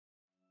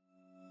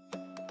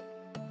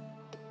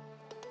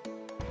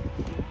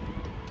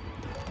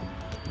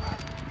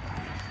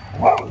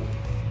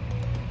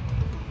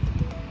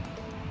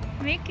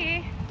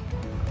Mickey,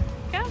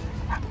 come.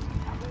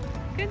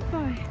 Good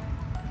boy.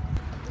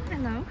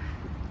 Hello.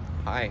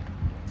 Hi.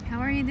 How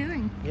are you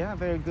doing? Yeah,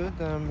 very good.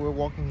 We're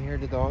walking here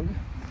the dog.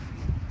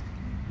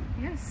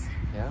 Yes.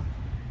 Yeah.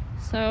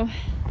 So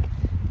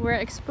we're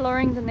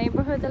exploring the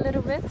neighborhood a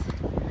little bit,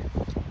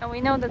 and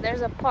we know that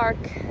there's a park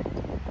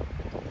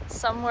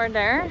somewhere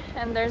there,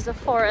 and there's a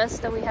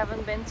forest that we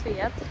haven't been to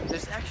yet.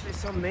 There's actually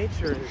some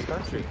nature in this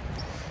country.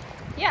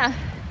 Yeah.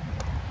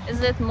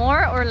 Is it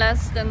more or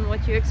less than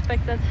what you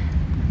expected?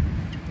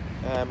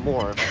 More.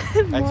 More.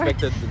 I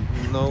expected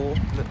no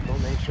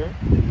nature.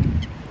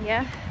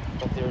 Yeah.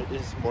 But there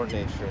is more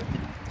nature,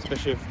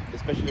 especially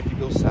if you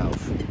go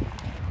south.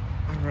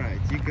 All right,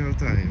 you go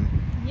time.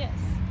 Yes.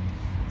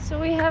 So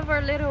we have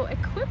our little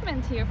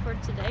equipment here for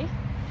today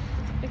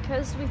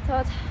because we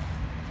thought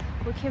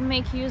we can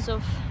make use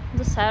of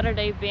the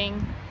Saturday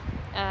being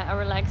a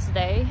relaxed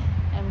day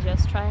and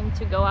just trying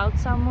to go out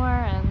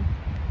somewhere and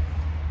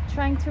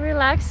trying to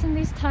relax in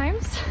these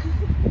times.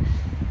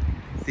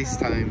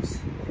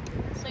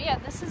 So yeah,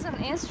 this is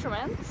an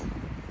instrument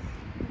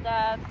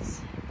that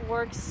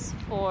works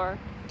for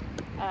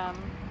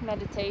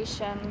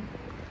meditation,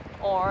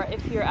 or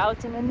if you're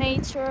out in the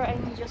nature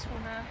and you just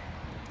want to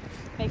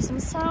make some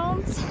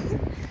sounds,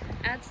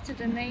 adds to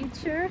the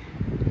nature.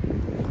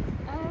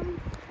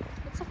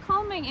 It's a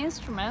calming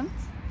instrument,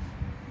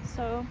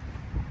 so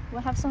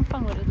we'll have some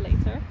fun with it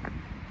later.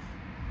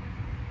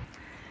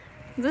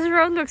 This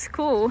road looks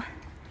cool.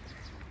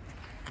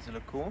 Does it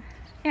look cool?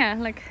 Yeah,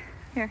 like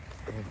here.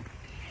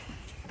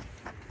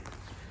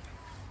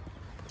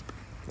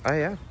 Oh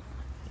yeah.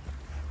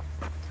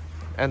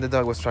 And the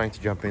dog was trying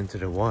to jump into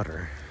the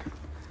water.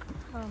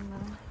 Oh no.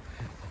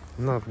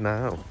 Not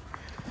now.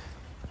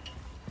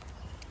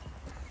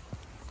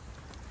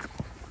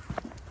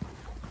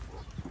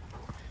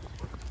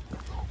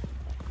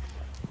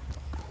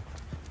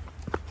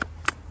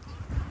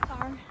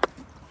 Car.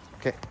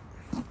 Okay,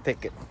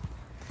 take it.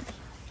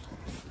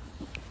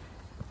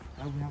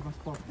 And we have a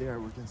spot there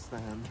we can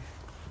stand.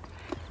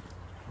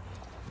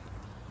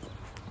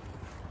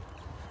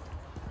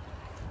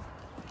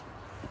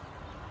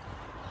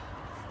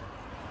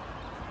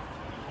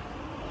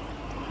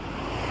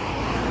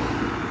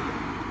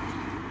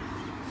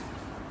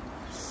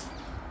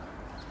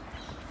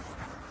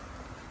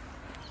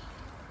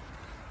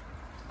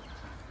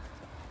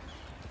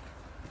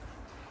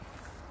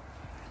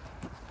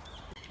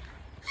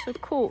 So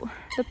cool.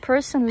 The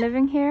person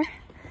living here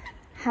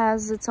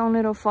has its own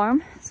little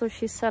farm, so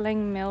she's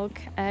selling milk,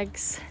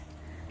 eggs,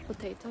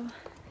 potato.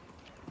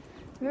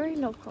 Very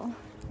local.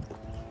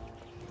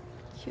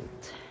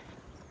 Cute.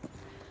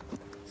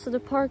 So the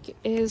park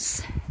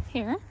is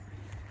here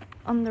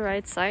on the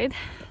right side,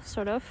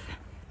 sort of.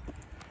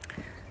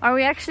 Are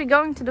we actually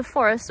going to the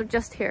forest or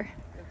just here?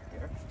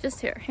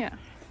 Just here, yeah.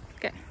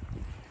 Okay.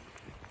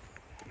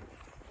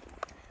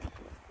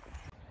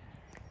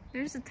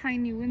 There's a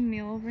tiny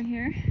windmill over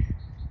here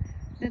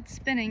that's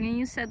spinning, and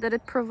you said that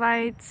it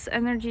provides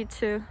energy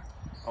to...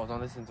 Oh, don't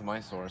listen to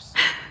my source.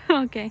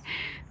 Okay,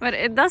 but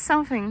it does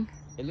something.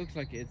 It looks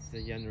like it's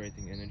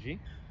generating energy.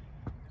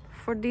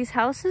 For these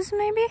houses,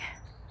 maybe?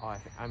 Oh,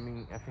 I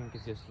think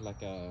it's just like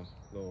a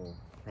little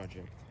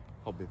project,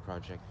 hobby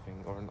project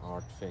thing, or an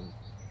art thing.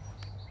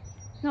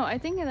 No, I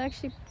think it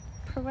actually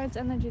provides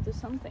energy to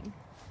something.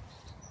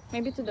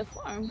 Maybe to the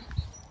farm.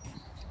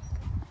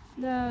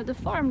 The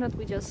farm that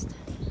we just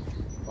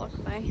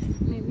walked by,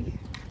 maybe.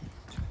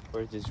 Or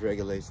it just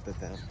regulates the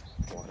tap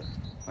water.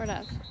 Or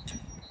that.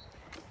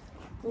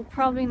 We'll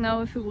probably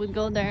know if we would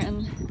go there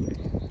and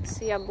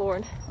see a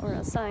board or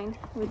a sign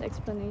with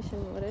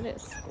explanation what it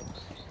is.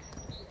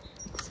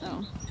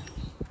 So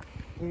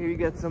here you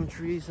get some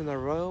trees in a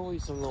row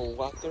with some little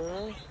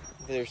water.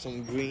 There's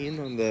some green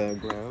on the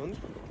ground.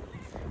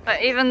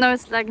 but even though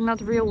it's like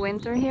not real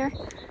winter here,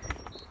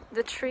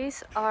 the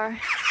trees are...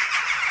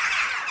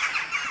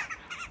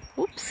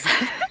 Oops.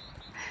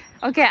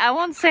 Okay, I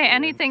won't say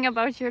anything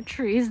about your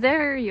trees.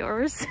 They're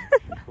yours.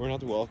 We're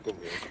not welcome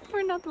here.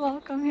 We're not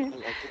welcome here.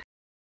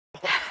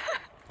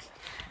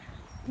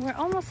 We're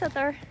almost at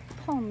our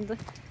pond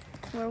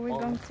where we're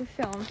going to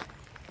film.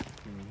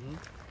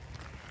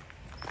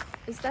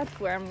 Is that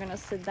where I'm gonna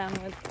sit down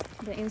with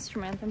the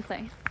instrument and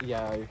play?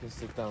 Yeah, you can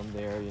sit down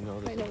there, you know,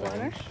 there's By a the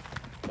water?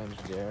 bench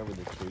there with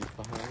the trees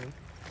behind.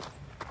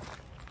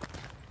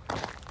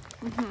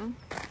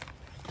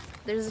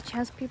 There's a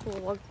chance people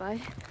will walk by.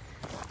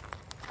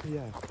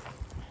 Yeah.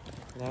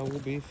 And I will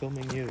be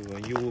filming you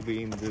and you will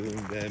be doing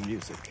the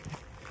music.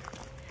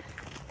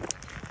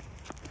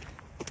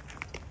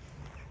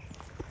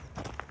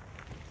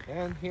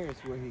 And here's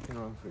where he can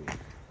run free.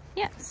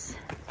 Yes.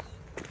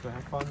 So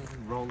have fun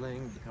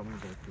rolling, becoming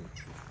very free.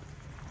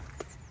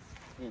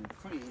 In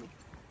 3,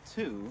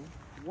 2,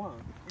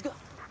 1, go!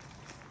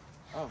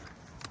 Oh,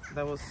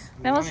 that was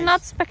That was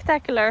not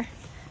spectacular.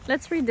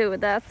 Let's redo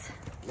that.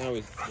 Now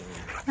it's going.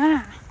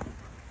 Ah.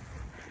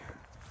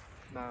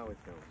 Now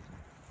it's going.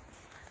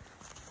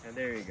 And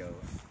there you go.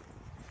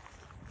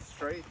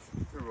 straight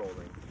to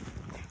rolling.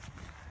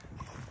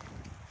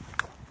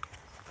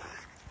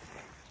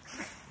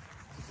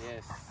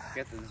 Yes,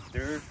 get as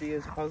dirty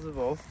as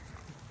possible.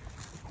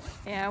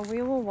 Yeah,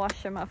 we will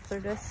wash them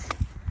after this.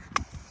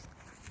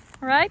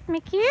 Right,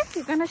 Mickey?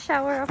 You're gonna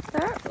shower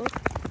after? Oh.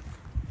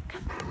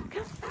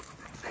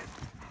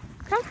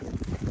 Come.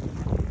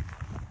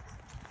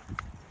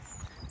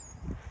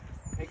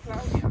 Hey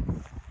Klaudia.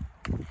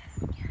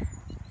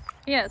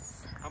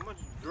 Yes. How much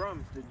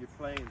drums did you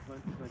play in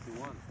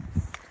 2021?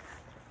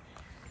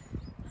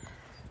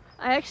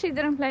 I actually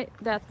didn't play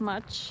that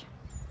much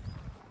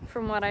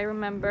from what I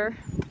remember,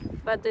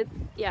 but it,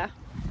 yeah,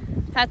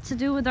 had to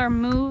do with our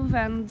move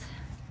and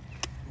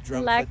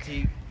Drum lack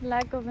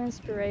of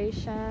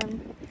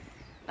inspiration,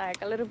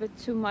 like a little bit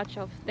too much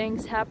of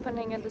things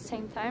happening at the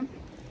same time.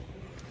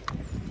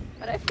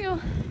 But I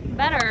feel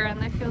better and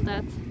I feel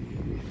that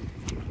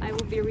I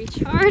will be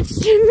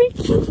recharged,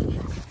 Mickey.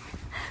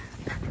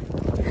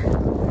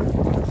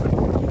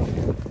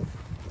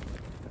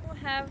 We'll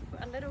have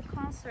a little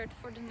concert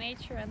for the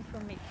nature and for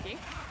Mickey.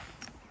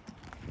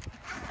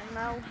 And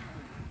now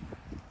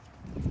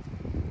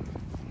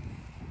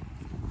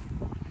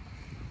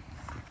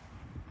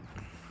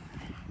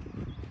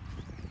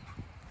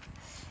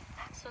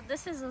so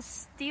this is a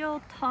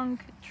steel tongue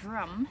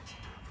drum.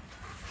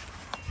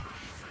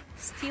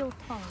 Steel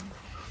tongue.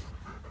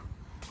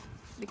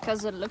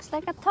 Because it looks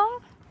like a tongue?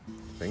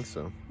 I think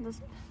so.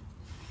 This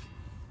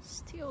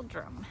steel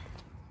drum.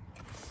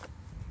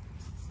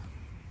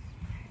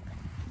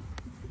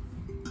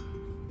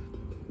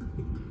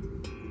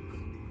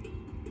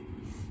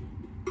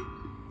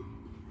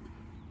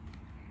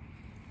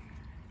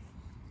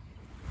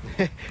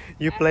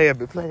 You play a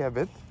bit.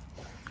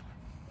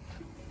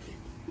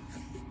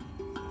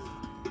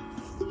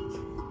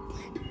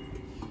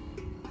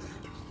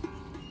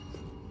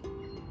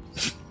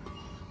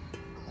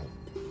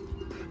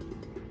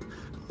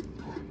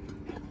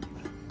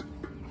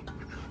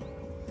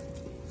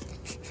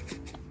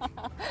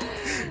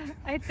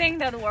 I think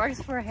that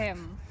works for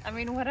him. I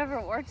mean,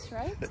 whatever works,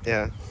 right?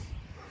 Yeah.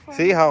 For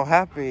See him. how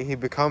happy he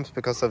becomes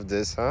because of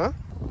this, huh?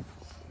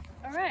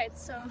 Alright,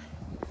 so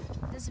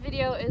this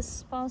video is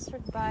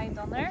sponsored by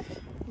Donner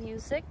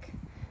Music,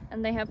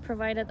 and they have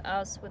provided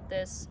us with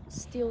this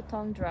steel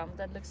tongue drum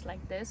that looks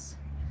like this.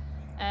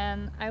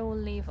 And I will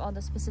leave all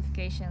the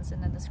specifications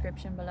in the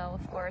description below,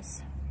 of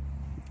course.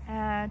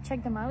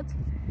 Check them out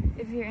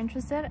if you're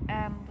interested,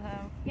 and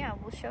yeah,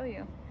 we'll show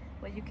you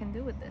what you can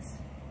do with this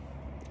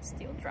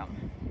steel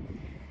drum.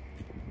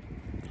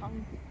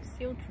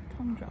 Steel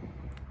tongue drum.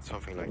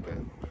 Something like that.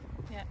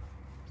 Yeah.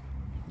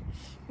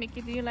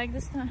 Mickey, do you like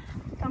this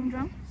tongue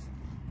drum?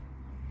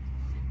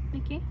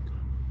 Mickey?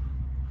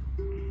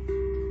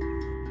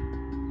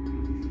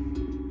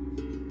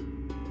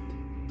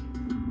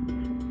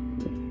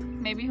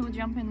 Maybe he'll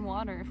jump in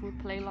water if we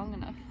play long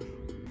enough.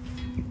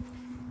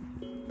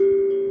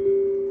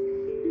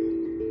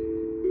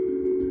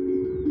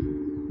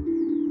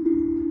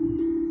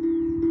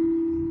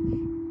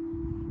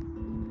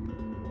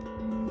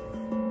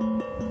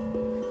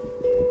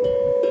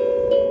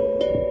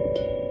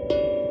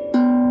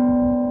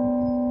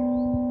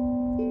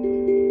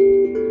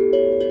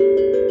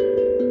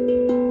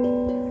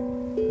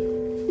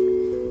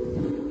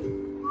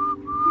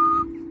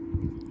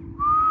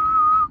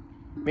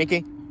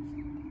 Mickey,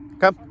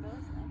 come.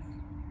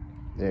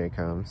 There he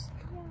comes.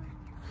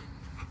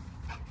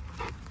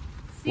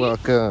 See,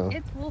 Welcome.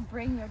 it will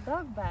bring your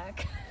dog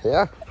back.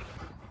 Yeah.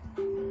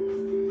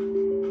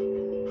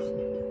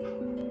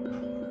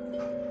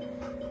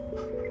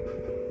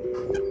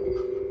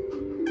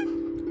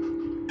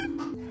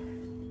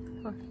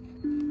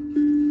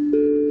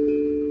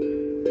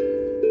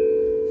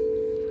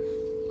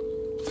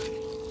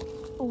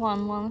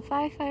 One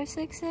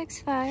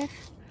 1155665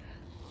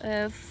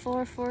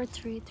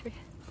 4433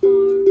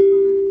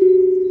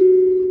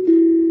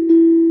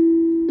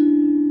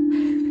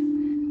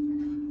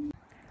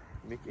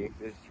 Mickey,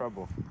 there's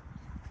trouble.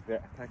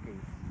 They're attacking.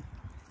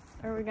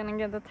 Are we gonna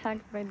get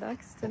attacked by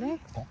ducks today?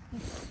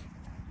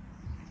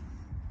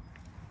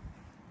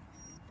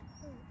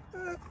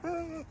 I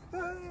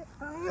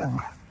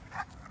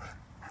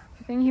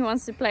think he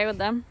wants to play with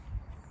them.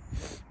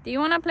 Do you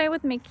want to play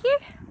with Mickey?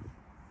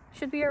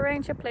 Should we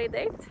arrange a play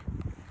date?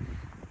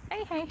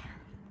 Hey, hey.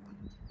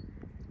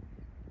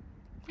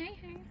 Hey,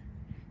 hey.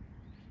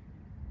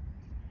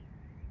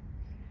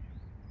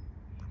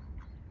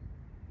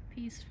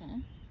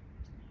 Peaceful.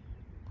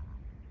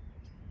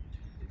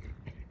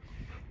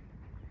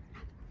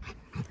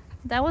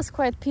 That was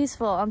quite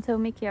peaceful until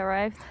Mickey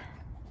arrived.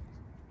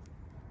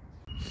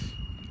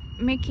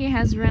 Mickey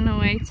has run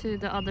away to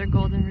the other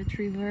golden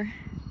retriever.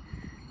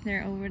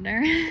 They're over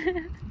there.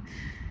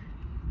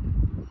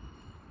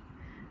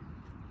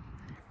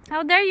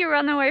 How dare you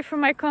run away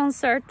from my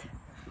concert?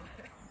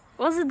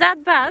 Was it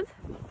that bad?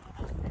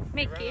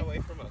 Mickey. He ran away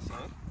from us,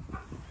 huh?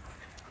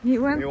 He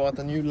went. You want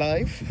a new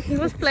life? He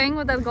was playing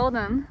with that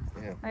golden.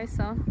 Yeah. I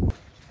saw.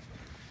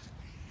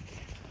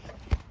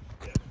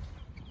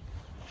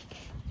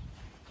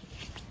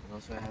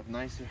 Also, I have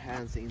nicer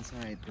hands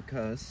inside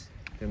because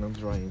they're not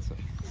dry inside.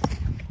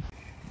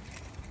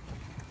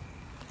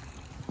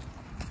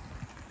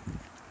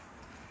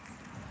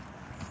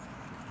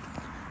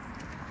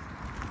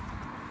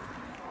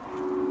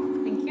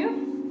 Thank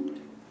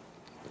you.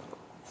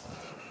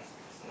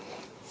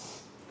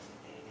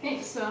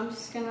 Okay, so I'm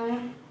just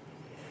gonna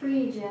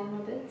free jam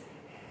a bit.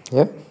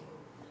 Yeah.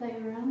 Play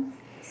around.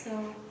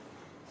 So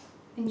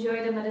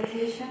enjoy the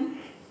meditation.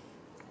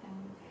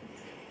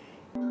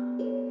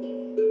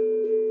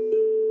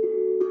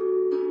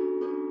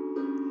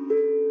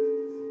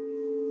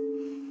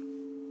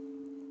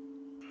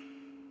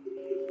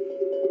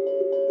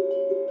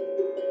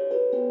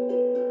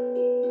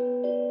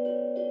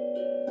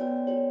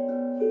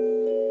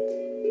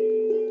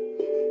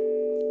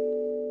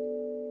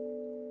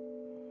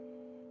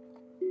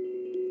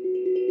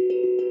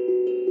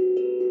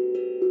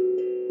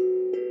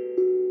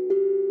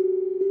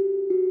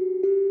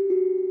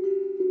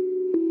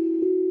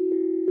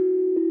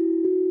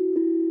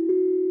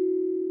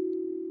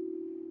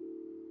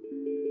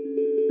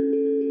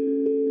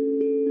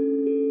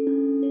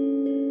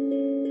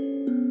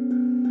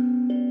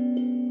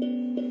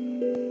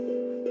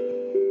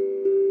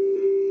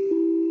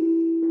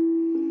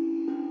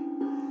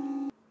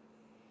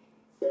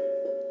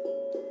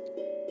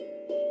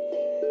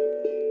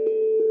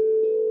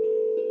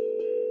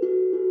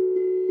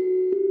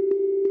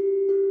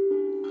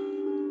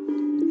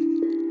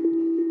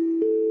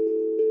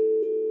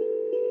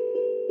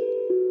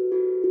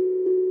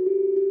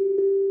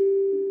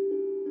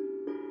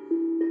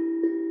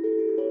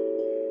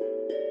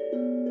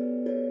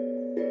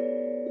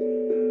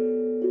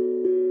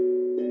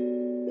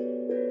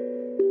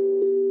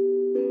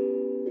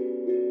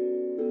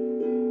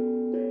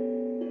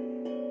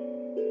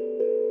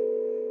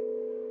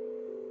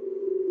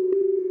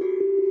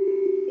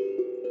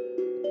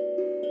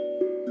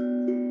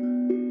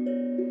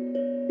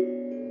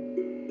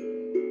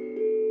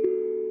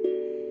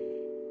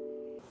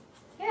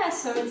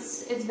 So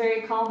it's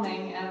very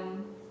calming.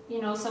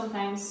 You know,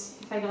 sometimes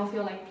if I don't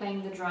feel like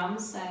playing the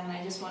drums and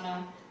I just want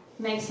to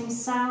make some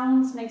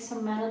sounds, make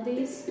some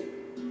melodies,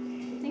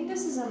 I think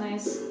this is a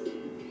nice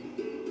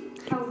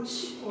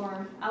couch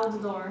or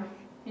outdoor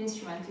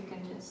instrument you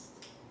can just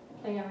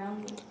play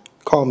around with.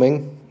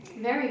 Calming.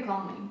 Very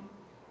calming.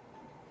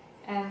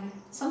 And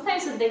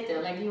sometimes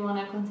addictive, like you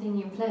want to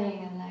continue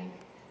playing and like,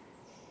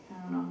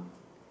 I don't know,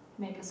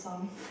 make a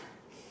song.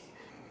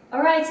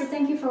 Alright, so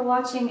thank you for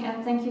watching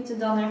and thank you to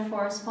Donner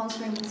for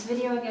sponsoring this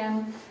video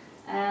again.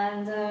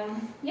 And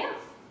yeah,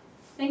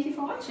 thank you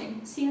for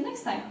watching. See you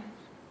next time.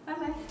 Bye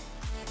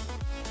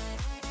bye.